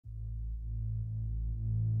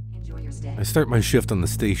I start my shift on the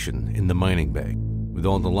station in the mining bay. With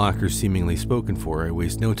all the lockers seemingly spoken for, I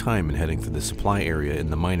waste no time in heading for the supply area in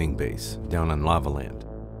the mining base, down on Lava Land.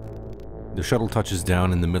 The shuttle touches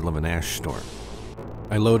down in the middle of an ash storm.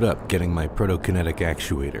 I load up, getting my protokinetic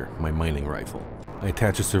actuator, my mining rifle. I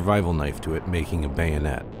attach a survival knife to it, making a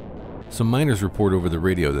bayonet. Some miners report over the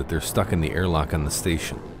radio that they're stuck in the airlock on the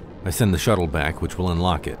station. I send the shuttle back, which will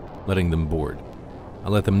unlock it, letting them board. I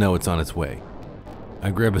let them know it's on its way. I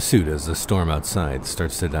grab a suit as the storm outside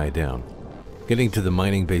starts to die down. Getting to the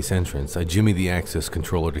mining base entrance, I jimmy the access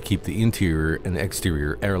controller to keep the interior and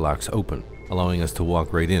exterior airlocks open, allowing us to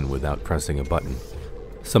walk right in without pressing a button.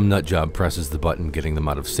 Some nutjob presses the button, getting them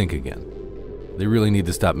out of sync again. They really need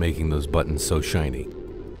to stop making those buttons so shiny.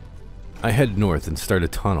 I head north and start a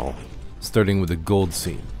tunnel, starting with a gold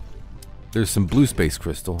seam. There's some blue space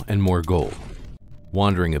crystal and more gold.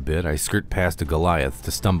 Wandering a bit, I skirt past a Goliath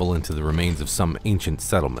to stumble into the remains of some ancient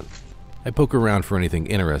settlement. I poke around for anything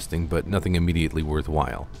interesting, but nothing immediately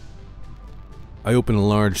worthwhile. I open a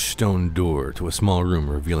large stone door to a small room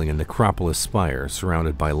revealing a necropolis spire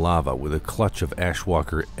surrounded by lava with a clutch of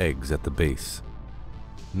Ashwalker eggs at the base.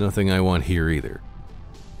 Nothing I want here either.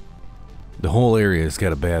 The whole area's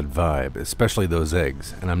got a bad vibe, especially those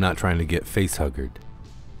eggs, and I'm not trying to get face-huggered.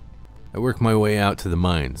 I work my way out to the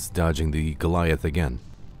mines, dodging the Goliath again.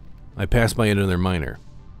 I pass by another miner.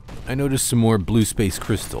 I notice some more blue space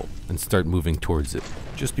crystal and start moving towards it.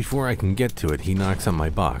 Just before I can get to it, he knocks on my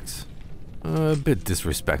box. A bit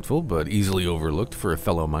disrespectful, but easily overlooked for a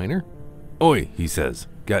fellow miner. "Oi," he says,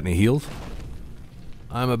 "got any heals?"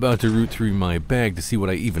 I'm about to root through my bag to see what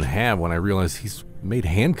I even have when I realize he's made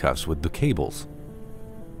handcuffs with the cables.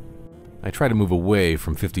 I try to move away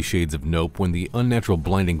from 50 Shades of Nope when the unnatural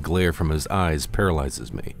blinding glare from his eyes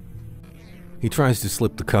paralyzes me. He tries to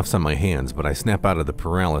slip the cuffs on my hands, but I snap out of the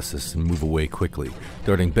paralysis and move away quickly,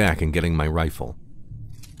 darting back and getting my rifle.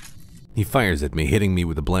 He fires at me, hitting me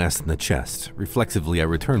with a blast in the chest. Reflexively, I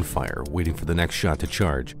return fire, waiting for the next shot to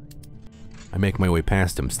charge. I make my way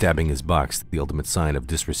past him, stabbing his box, the ultimate sign of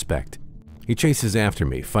disrespect. He chases after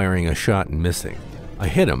me, firing a shot and missing. I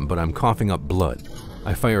hit him, but I'm coughing up blood.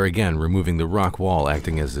 I fire again, removing the rock wall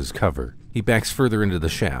acting as his cover. He backs further into the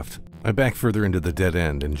shaft. I back further into the dead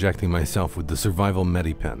end, injecting myself with the survival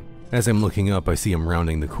Medipen. As I'm looking up, I see him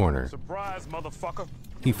rounding the corner. Surprise, motherfucker!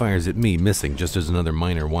 He fires at me, missing just as another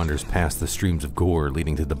miner wanders past the streams of gore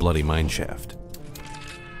leading to the bloody mineshaft.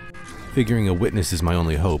 Figuring a witness is my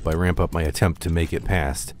only hope, I ramp up my attempt to make it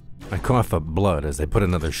past. I cough up blood as I put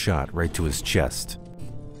another shot right to his chest.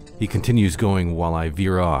 He continues going while I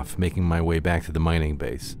veer off, making my way back to the mining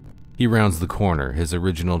base. He rounds the corner, his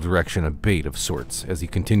original direction a bait of sorts, as he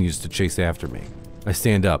continues to chase after me. I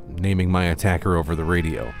stand up, naming my attacker over the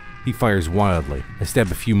radio. He fires wildly. I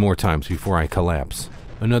stab a few more times before I collapse.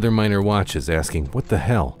 Another miner watches, asking, "What the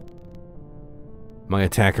hell?" My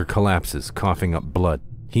attacker collapses, coughing up blood.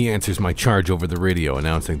 He answers my charge over the radio,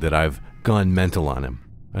 announcing that I've gone mental on him.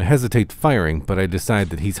 I hesitate firing, but I decide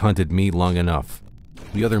that he's hunted me long enough.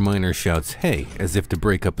 The other miner shouts, "Hey," as if to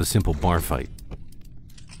break up a simple bar fight.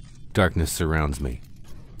 Darkness surrounds me.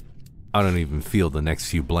 I don't even feel the next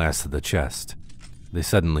few blasts to the chest. They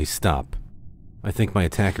suddenly stop. I think my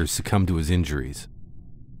attacker succumbed to his injuries.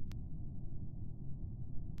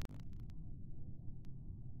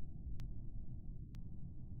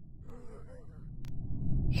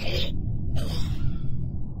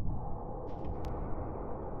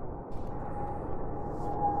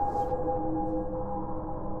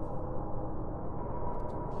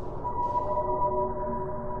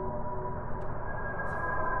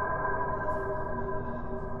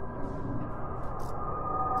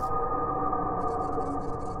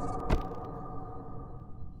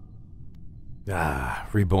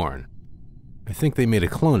 Reborn. I think they made a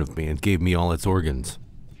clone of me and gave me all its organs.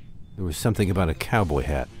 There was something about a cowboy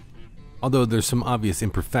hat. Although there's some obvious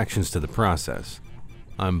imperfections to the process.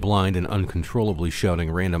 I'm blind and uncontrollably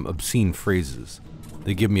shouting random obscene phrases.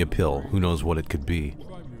 They give me a pill, who knows what it could be.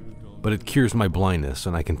 But it cures my blindness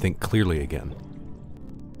and I can think clearly again.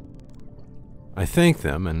 I thank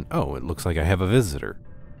them and oh, it looks like I have a visitor.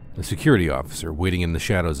 A security officer waiting in the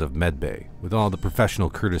shadows of Medbay, with all the professional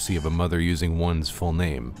courtesy of a mother using one's full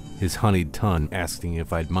name, his honeyed tongue asking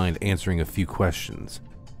if I'd mind answering a few questions.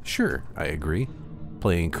 Sure, I agree.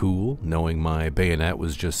 Playing cool, knowing my bayonet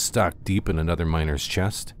was just stuck deep in another miner's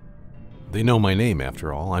chest. They know my name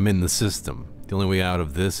after all, I'm in the system. The only way out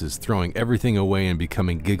of this is throwing everything away and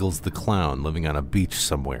becoming Giggles the Clown living on a beach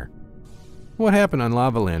somewhere. What happened on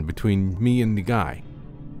Lava Land between me and the guy?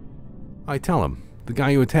 I tell him. The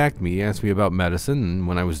guy who attacked me asked me about medicine, and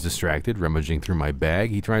when I was distracted, rummaging through my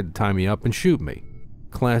bag, he tried to tie me up and shoot me.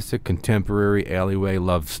 classic contemporary alleyway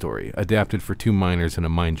love story, adapted for 2 minors in a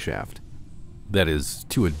mine shaft. That is,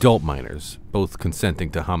 2 adult minors, both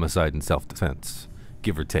consenting to homicide and self-defense,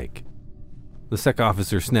 give or take. The sec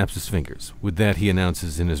officer snaps his fingers. With that, he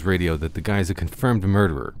announces in his radio that the guy's a confirmed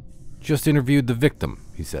murderer. Just interviewed the victim,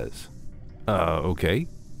 he says. Okay.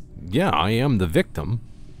 Yeah, I am the victim.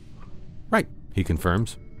 Right, he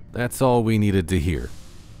confirms. That's all we needed to hear.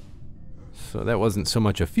 So that wasn't so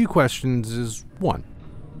much a few questions as one.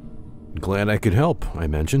 Glad I could help, I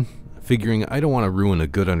mention, figuring I don't want to ruin a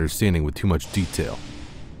good understanding with too much detail.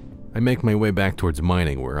 I make my way back towards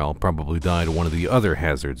mining, where I'll probably die to one of the other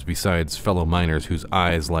hazards besides fellow miners whose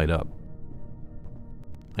eyes light up.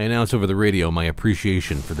 I announce over the radio my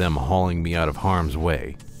appreciation for them hauling me out of harm's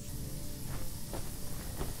way.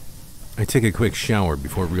 I take a quick shower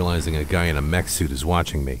before realizing a guy in a mech suit is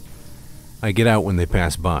watching me. I get out when they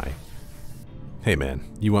pass by. Hey man,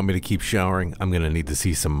 you want me to keep showering? I'm gonna need to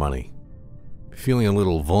see some money. Feeling a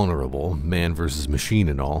little vulnerable, man versus machine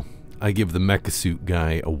and all, I give the mecha suit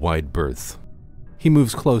guy a wide berth. He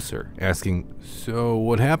moves closer, asking, "So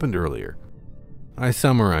what happened earlier?" I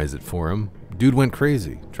summarize it for him. Dude went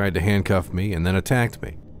crazy, tried to handcuff me, and then attacked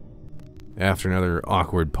me. After another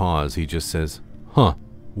awkward pause, he just says, "Huh,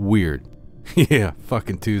 weird." Yeah,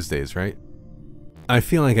 fucking Tuesdays, right? I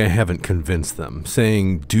feel like I haven't convinced them.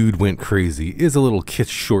 Saying dude went crazy is a little kitsch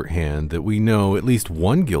shorthand that we know at least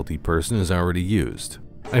one guilty person has already used.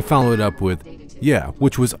 I follow it up with, yeah,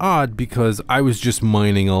 which was odd because I was just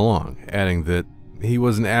mining along, adding that he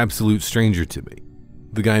was an absolute stranger to me.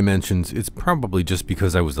 The guy mentions it's probably just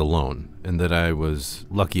because I was alone, and that I was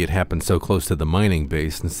lucky it happened so close to the mining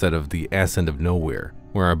base instead of the ass end of nowhere,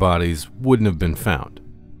 where our bodies wouldn't have been found.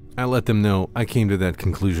 I let them know I came to that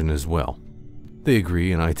conclusion as well. They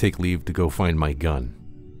agree, and I take leave to go find my gun.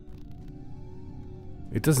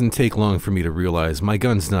 It doesn't take long for me to realize my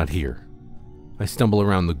gun's not here. I stumble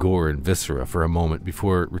around the gore and viscera for a moment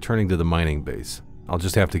before returning to the mining base. I'll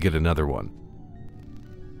just have to get another one.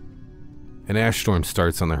 An ash storm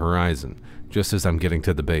starts on the horizon, just as I'm getting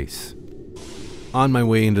to the base. On my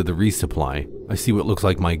way into the resupply, I see what looks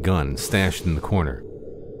like my gun stashed in the corner.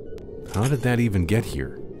 How did that even get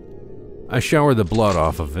here? I shower the blood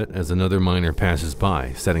off of it as another miner passes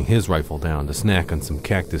by, setting his rifle down to snack on some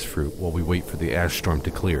cactus fruit while we wait for the ash storm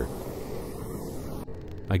to clear.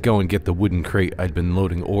 I go and get the wooden crate I'd been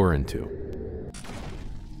loading ore into.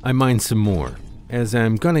 I mine some more. As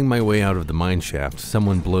I'm gunning my way out of the mine shaft,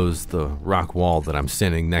 someone blows the rock wall that I'm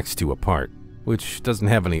standing next to apart, which doesn't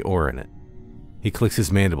have any ore in it. He clicks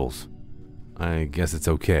his mandibles. I guess it's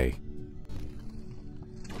okay.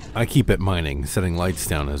 I keep at mining, setting lights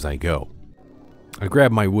down as I go. I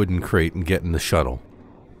grab my wooden crate and get in the shuttle.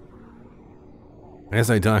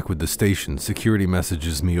 As I dock with the station, security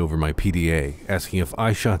messages me over my PDA, asking if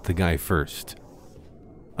I shot the guy first.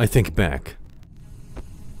 I think back.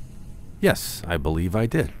 Yes, I believe I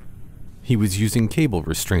did. He was using cable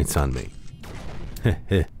restraints on me.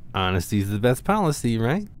 Heh, honesty's the best policy,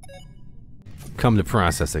 right? Come to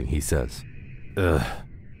processing, he says. Ugh,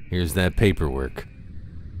 here's that paperwork.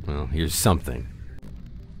 Well, here's something.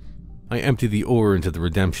 I empty the ore into the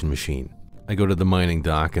redemption machine. I go to the mining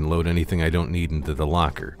dock and load anything I don't need into the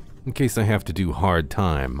locker. In case I have to do hard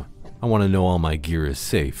time, I want to know all my gear is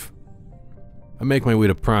safe. I make my way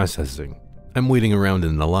to processing. I'm waiting around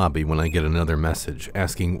in the lobby when I get another message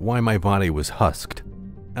asking why my body was husked.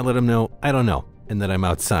 I let him know I don't know, and that I'm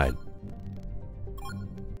outside.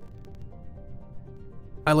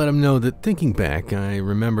 I let him know that thinking back, I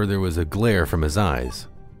remember there was a glare from his eyes.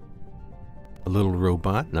 A little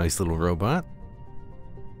robot, nice little robot.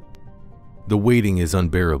 The waiting is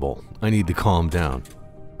unbearable. I need to calm down.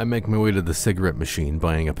 I make my way to the cigarette machine,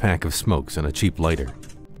 buying a pack of smokes and a cheap lighter.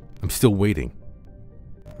 I'm still waiting.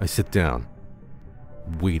 I sit down.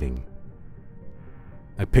 Waiting.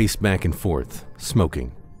 I pace back and forth,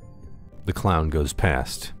 smoking. The clown goes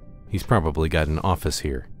past. He's probably got an office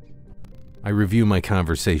here. I review my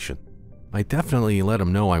conversation. I definitely let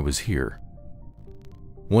him know I was here.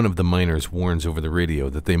 One of the miners warns over the radio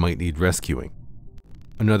that they might need rescuing.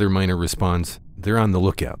 Another miner responds, "They're on the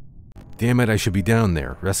lookout. Damn it, I should be down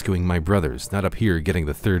there, rescuing my brothers, not up here getting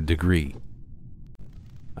the 3rd degree."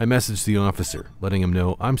 I message the officer, letting him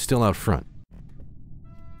know I'm still out front.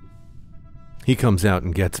 He comes out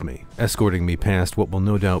and gets me, escorting me past what will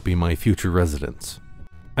no doubt be my future residence.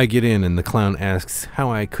 I get in and the clown asks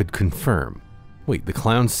how I could confirm. Wait, the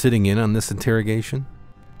clown's sitting in on this interrogation?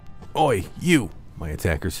 "Oi, you!" my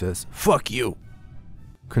attacker says. "Fuck you!"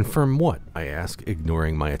 "Confirm what?" I ask,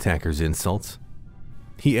 ignoring my attacker's insults.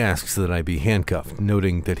 He asks that I be handcuffed,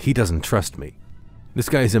 noting that he doesn't trust me. "This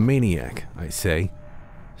guy's a maniac," I say.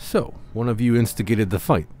 So, one of you instigated the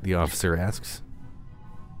fight, the officer asks.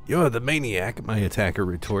 You're the maniac, my attacker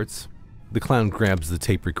retorts. The clown grabs the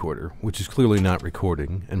tape recorder, which is clearly not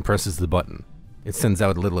recording, and presses the button. It sends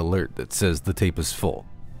out a little alert that says the tape is full.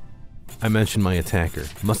 I mention my attacker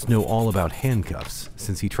must know all about handcuffs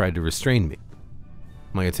since he tried to restrain me.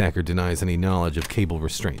 My attacker denies any knowledge of cable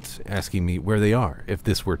restraints, asking me where they are if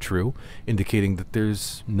this were true, indicating that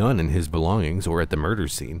there's none in his belongings or at the murder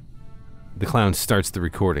scene. The clown starts the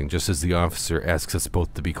recording just as the officer asks us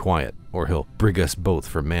both to be quiet, or he'll brig us both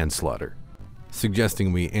for manslaughter,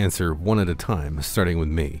 suggesting we answer one at a time, starting with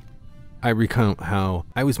me. I recount how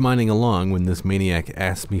I was mining along when this maniac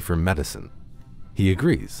asked me for medicine. He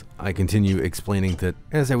agrees. I continue explaining that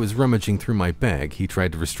as I was rummaging through my bag, he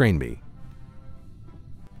tried to restrain me.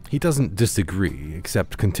 He doesn't disagree,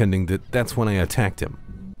 except contending that that's when I attacked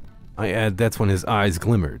him. I add that's when his eyes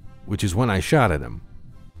glimmered, which is when I shot at him.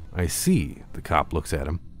 I see, the cop looks at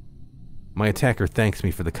him. My attacker thanks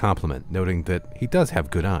me for the compliment, noting that he does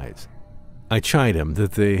have good eyes. I chide him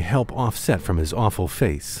that they help offset from his awful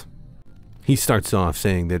face. He starts off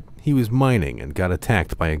saying that he was mining and got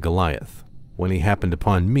attacked by a Goliath, when he happened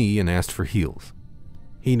upon me and asked for heals.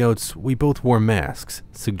 He notes we both wore masks,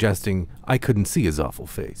 suggesting I couldn't see his awful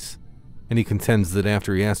face, and he contends that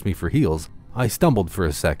after he asked me for heals, I stumbled for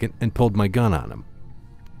a second and pulled my gun on him.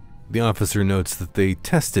 The officer notes that they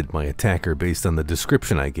tested my attacker based on the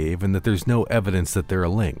description I gave and that there's no evidence that they're a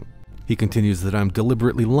Ling. He continues that I'm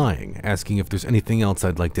deliberately lying, asking if there's anything else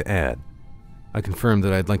I'd like to add. I confirm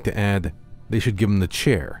that I'd like to add they should give him the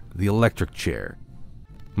chair, the electric chair.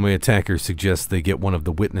 My attacker suggests they get one of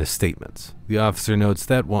the witness statements. The officer notes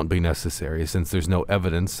that won't be necessary since there's no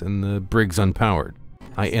evidence and the brig's unpowered.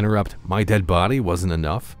 I interrupt, my dead body wasn't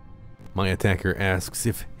enough. My attacker asks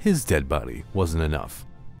if his dead body wasn't enough.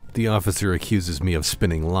 The officer accuses me of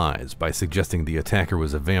spinning lies by suggesting the attacker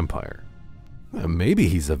was a vampire. Maybe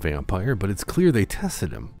he's a vampire, but it's clear they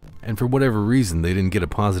tested him, and for whatever reason they didn't get a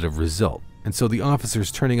positive result, and so the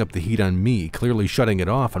officer's turning up the heat on me, clearly shutting it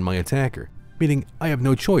off on my attacker, meaning I have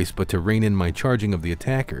no choice but to rein in my charging of the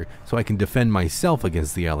attacker so I can defend myself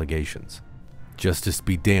against the allegations. Justice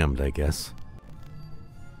be damned, I guess.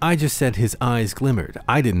 I just said his eyes glimmered.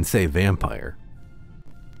 I didn't say vampire.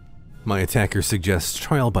 My attacker suggests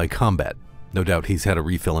trial by combat. No doubt he's had a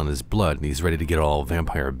refill on his blood and he's ready to get all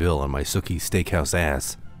Vampire Bill on my Sookie Steakhouse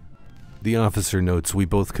ass. The officer notes we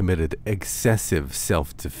both committed excessive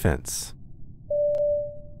self-defense.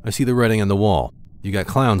 I see the writing on the wall. You got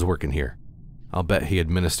clowns working here. I'll bet he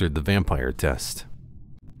administered the vampire test.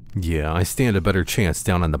 Yeah, I stand a better chance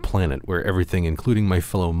down on the planet where everything, including my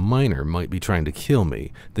fellow miner, might be trying to kill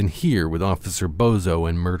me, than here with Officer Bozo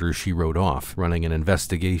and Murder She Wrote Off running an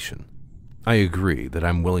investigation. I agree that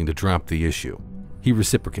I'm willing to drop the issue. He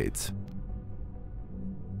reciprocates.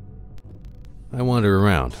 I wander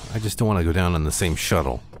around. I just don't want to go down on the same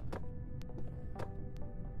shuttle.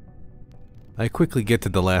 I quickly get to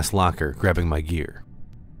the last locker, grabbing my gear.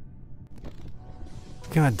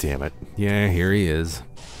 God damn it. Yeah, here he is.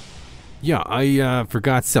 Yeah, I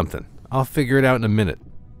forgot something. I'll figure it out in a minute.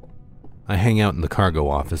 I hang out in the cargo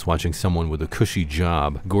office watching someone with a cushy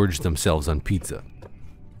job gorge themselves on pizza.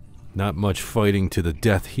 Not much fighting to the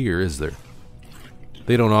death here, is there?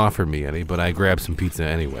 They don't offer me any, but I grab some pizza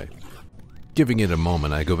anyway. Giving it a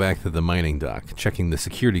moment, I go back to the mining dock, checking the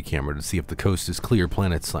security camera to see if the coast is clear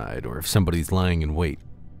planetside or if somebody's lying in wait.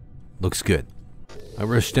 Looks good. I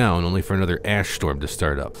rush down only for another ash storm to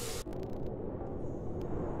start up.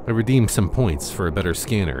 I redeem some points for a better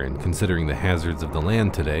scanner, and considering the hazards of the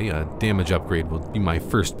land today, a damage upgrade will be my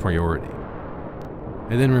first priority.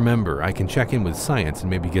 I then remember I can check in with science and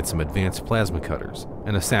maybe get some advanced plasma cutters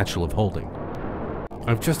and a satchel of holding.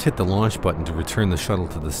 I've just hit the launch button to return the shuttle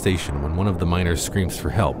to the station when one of the miners screams for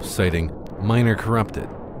help, citing "Miner corrupted."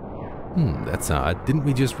 That's odd. Didn't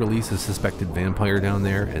we just release a suspected vampire down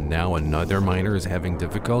there and now another miner is having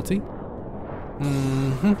difficulty?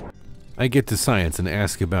 I get to science and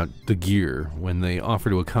ask about the gear when they offer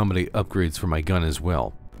to accommodate upgrades for my gun as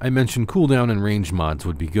well. I mention cooldown and range mods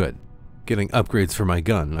would be good, getting upgrades for my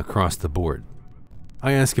gun across the board.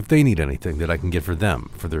 I ask if they need anything that I can get for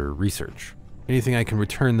them for their research. Anything I can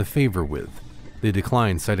return the favor with. They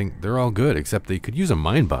decline, citing they're all good except they could use a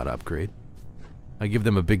Mindbot upgrade. I give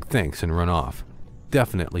them a big thanks and run off,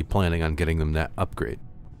 definitely planning on getting them that upgrade.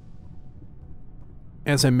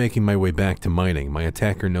 As I'm making my way back to mining, my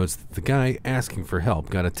attacker notes that the guy asking for help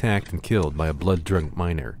got attacked and killed by a blood-drunk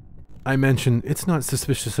miner. I mention it's not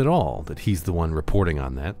suspicious at all that he's the one reporting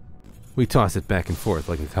on that. We toss it back and forth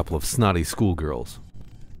like a couple of snotty schoolgirls.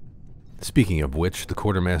 Speaking of which, the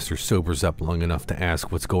quartermaster sobers up long enough to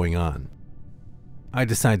ask what's going on. I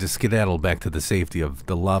decide to skedaddle back to the safety of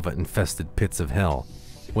the lava-infested pits of hell,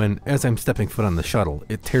 when, as I'm stepping foot on the shuttle,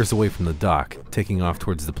 it tears away from the dock, taking off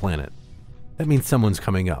towards the planet. That means someone's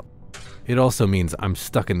coming up. It also means I'm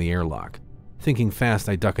stuck in the airlock. Thinking fast,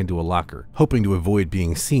 I duck into a locker, hoping to avoid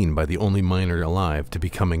being seen by the only miner alive to be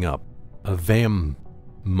coming up. A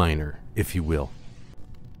miner, if you will.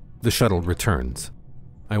 The shuttle returns.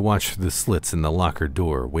 I watch through the slits in the locker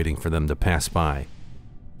door, waiting for them to pass by.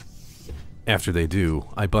 After they do,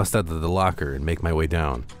 I bust out of the locker and make my way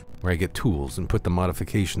down, where I get tools and put the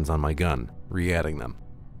modifications on my gun, re-adding them.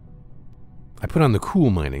 I put on the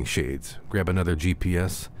cool mining shades, grab another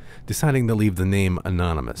GPS, deciding to leave the name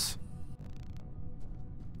anonymous.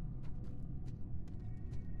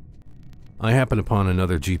 I happen upon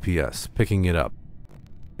another GPS, picking it up.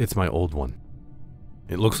 It's my old one.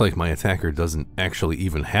 It looks like my attacker doesn't actually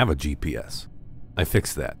even have a GPS. I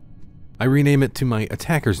fix that. I rename it to my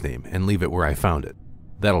attacker's name and leave it where I found it.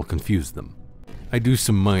 That'll confuse them. I do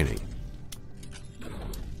some mining.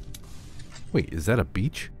 Wait, is that a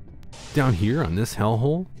beach? Down here on this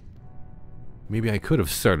hellhole? Maybe I could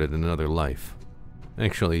have started another life.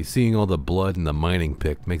 Actually, seeing all the blood in the mining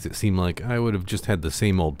pit makes it seem like I would have just had the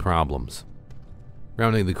same old problems.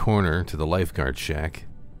 Rounding the corner to the lifeguard shack,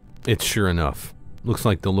 it's sure enough. Looks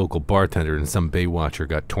like the local bartender and some baywatcher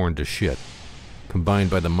got torn to shit, combined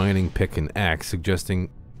by the mining pick and axe suggesting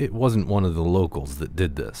it wasn't one of the locals that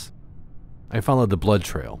did this. I followed the blood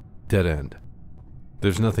trail, dead end.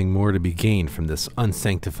 There's nothing more to be gained from this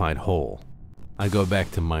unsanctified hole. I go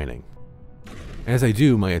back to mining. As I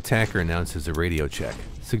do, my attacker announces a radio check,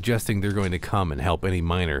 suggesting they're going to come and help any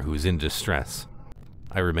miner who's in distress.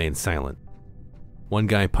 I remain silent. One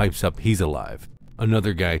guy pipes up he's alive,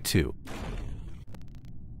 another guy too.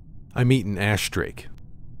 I meet an ash drake.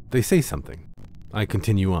 They say something. I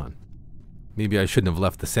continue on. Maybe I shouldn't have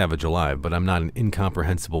left the savage alive, but I'm not an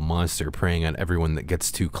incomprehensible monster preying on everyone that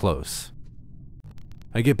gets too close.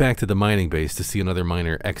 I get back to the mining base to see another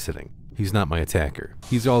miner exiting. He's not my attacker.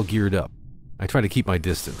 He's all geared up. I try to keep my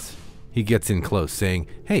distance. He gets in close, saying,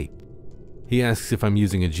 "Hey." He asks if I'm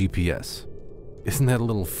using a GPS. Isn't that a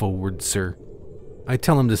little forward, sir? I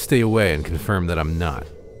tell him to stay away and confirm that I'm not.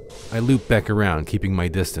 I loop back around, keeping my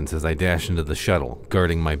distance as I dash into the shuttle,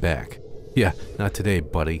 guarding my back. Yeah, not today,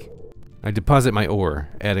 buddy. I deposit my ore,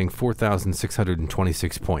 adding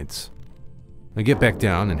 4,626 points. I get back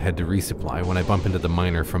down and head to resupply when I bump into the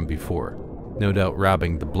miner from before, no doubt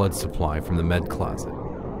robbing the blood supply from the med closet.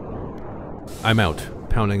 I'm out,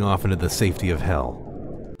 pounding off into the safety of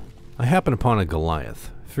hell. I happen upon a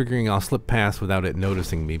Goliath, figuring I'll slip past without it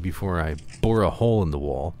noticing me before I bore a hole in the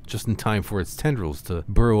wall, just in time for its tendrils to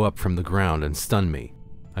burrow up from the ground and stun me.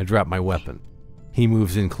 I drop my weapon. He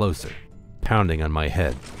moves in closer, pounding on my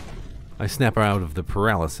head. I snap out of the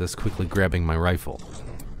paralysis, quickly grabbing my rifle.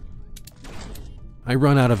 I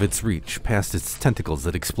run out of its reach, past its tentacles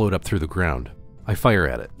that explode up through the ground. I fire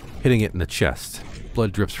at it, hitting it in the chest.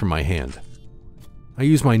 Blood drips from my hand. I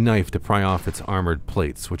use my knife to pry off its armored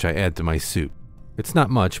plates, which I add to my suit. It's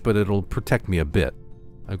not much, but it'll protect me a bit.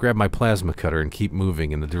 I grab my plasma cutter and keep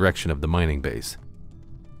moving in the direction of the mining base.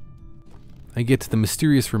 I get to the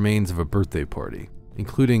mysterious remains of a birthday party,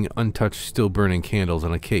 including untouched still-burning candles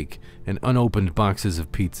on a cake and unopened boxes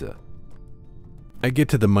of pizza. I get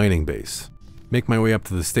to the mining base, make my way up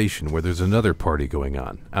to the station where there's another party going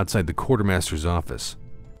on, outside the quartermaster's office.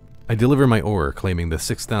 I deliver my ore, claiming the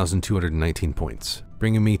 6,219 points,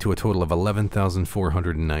 bringing me to a total of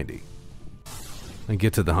 11,490. I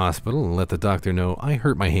get to the hospital and let the doctor know I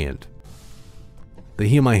hurt my hand. They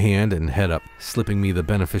heal my hand and head up, slipping me the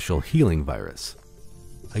beneficial healing virus.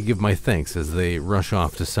 I give my thanks as they rush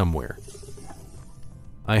off to somewhere.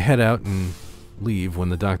 I head out and leave when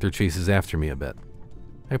the doctor chases after me a bit.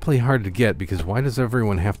 I play hard to get because why does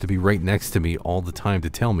everyone have to be right next to me all the time to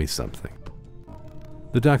tell me something?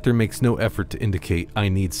 The doctor makes no effort to indicate I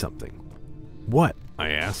need something. What?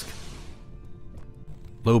 I ask.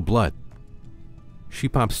 Low blood. She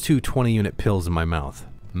pops 2 20-unit pills in my mouth.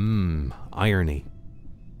 Irony.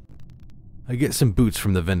 I get some boots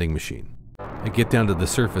from the vending machine. I get down to the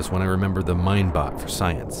surface when I remember the mind bot for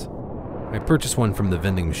science. I purchase one from the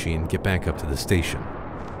vending machine and get back up to the station.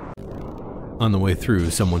 On the way through,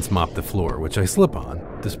 someone's mopped the floor, which I slip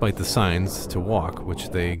on, despite the signs to walk, which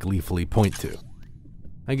they gleefully point to.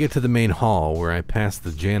 I get to the main hall where I pass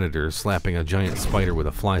the janitor slapping a giant spider with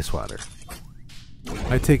a fly swatter.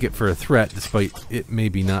 I take it for a threat despite it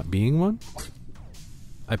maybe not being one.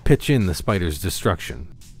 I pitch in the spider's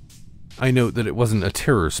destruction. I note that it wasn't a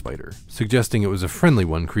terror spider, suggesting it was a friendly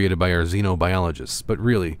one created by our xenobiologists, but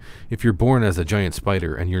really, if you're born as a giant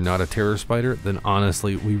spider and you're not a terror spider, then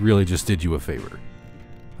honestly, we really just did you a favor.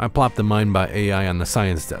 I plop the Mindbot AI on the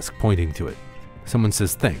science desk, pointing to it. Someone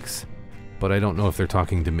says thanks, but I don't know if they're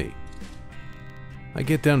talking to me. I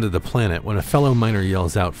get down to the planet when a fellow miner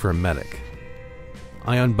yells out for a medic.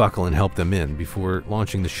 I unbuckle and help them in before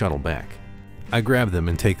launching the shuttle back. I grab them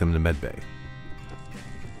and take them to medbay.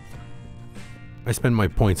 I spend my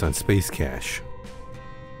points on space cash.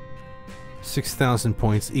 6,000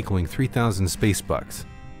 points equaling 3,000 space bucks.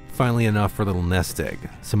 Finally enough for a little nest egg,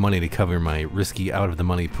 some money to cover my risky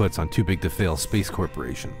out-of-the-money puts on too-big-to-fail space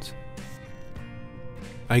corporations.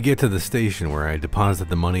 I get to the station where I deposit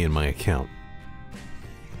the money in my account.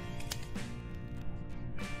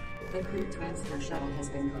 The crew transfer shuttle has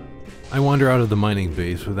been booked. I wander out of the mining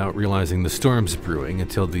base without realizing the storm's brewing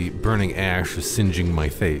until the burning ash is singeing my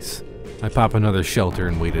face. I pop another shelter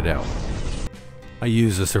and wait it out. I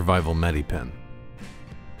use a survival medipen.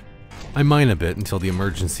 I mine a bit until the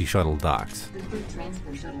emergency shuttle docks. The crew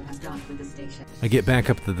transfer shuttle has docked with the station. I get back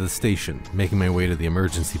up to the station, making my way to the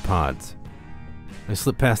emergency pods. I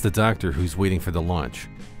slip past the doctor who's waiting for the launch.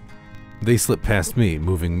 They slip past me,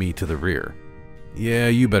 moving me to the rear. Yeah,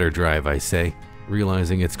 you better drive, I say,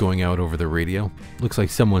 realizing it's going out over the radio. Looks like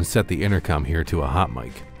someone set the intercom here to a hot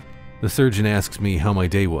mic. The surgeon asks me how my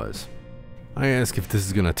day was. I ask if this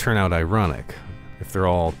is going to turn out ironic, if they're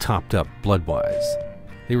all topped up blood-wise.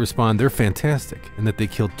 They respond they're fantastic, and that they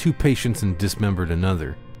killed 2 patients and dismembered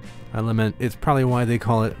another. I lament it's probably why they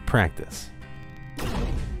call it practice.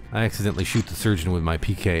 I accidentally shoot the surgeon with my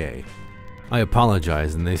PKA. I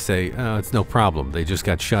apologize and they say, oh, it's no problem, they just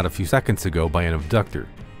got shot a few seconds ago by an abductor.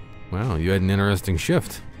 Well, you had an interesting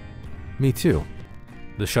shift. Me too.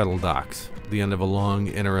 The shuttle docks, the end of a long,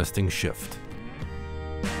 interesting shift.